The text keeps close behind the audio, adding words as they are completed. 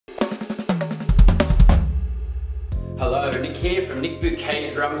Hello, Nick here from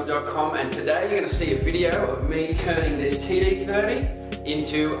nickbouquetdrums.com, and today you're going to see a video of me turning this TD30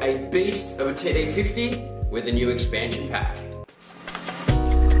 into a beast of a TD50 with a new expansion pack.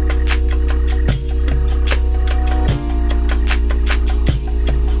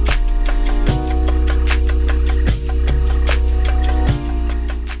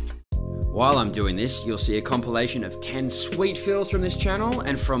 While I'm doing this, you'll see a compilation of 10 sweet fills from this channel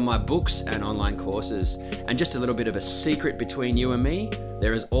and from my books and online courses. And just a little bit of a secret between you and me,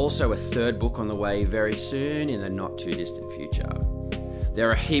 there is also a third book on the way very soon in the not too distant future.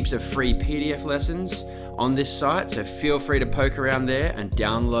 There are heaps of free PDF lessons on this site, so feel free to poke around there and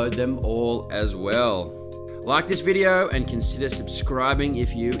download them all as well. Like this video and consider subscribing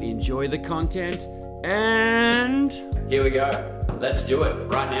if you enjoy the content. And here we go. Let's do it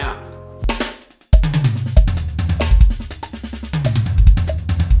right now.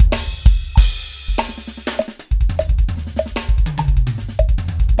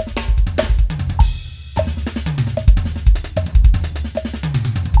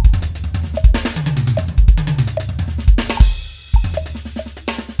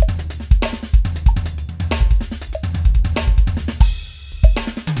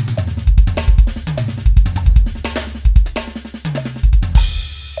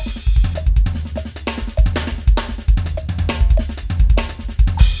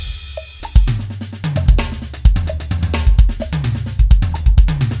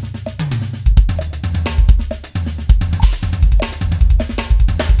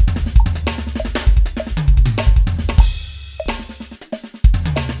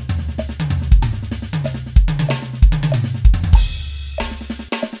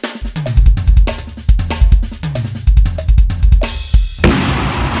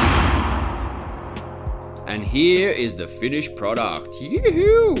 And here is the finished product.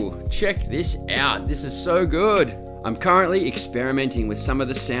 Yoo-hoo! Check this out. This is so good. I'm currently experimenting with some of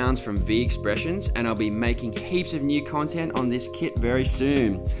the sounds from VExpressions, and I'll be making heaps of new content on this kit very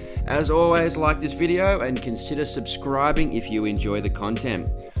soon. As always, like this video and consider subscribing if you enjoy the content.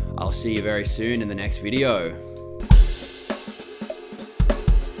 I'll see you very soon in the next video.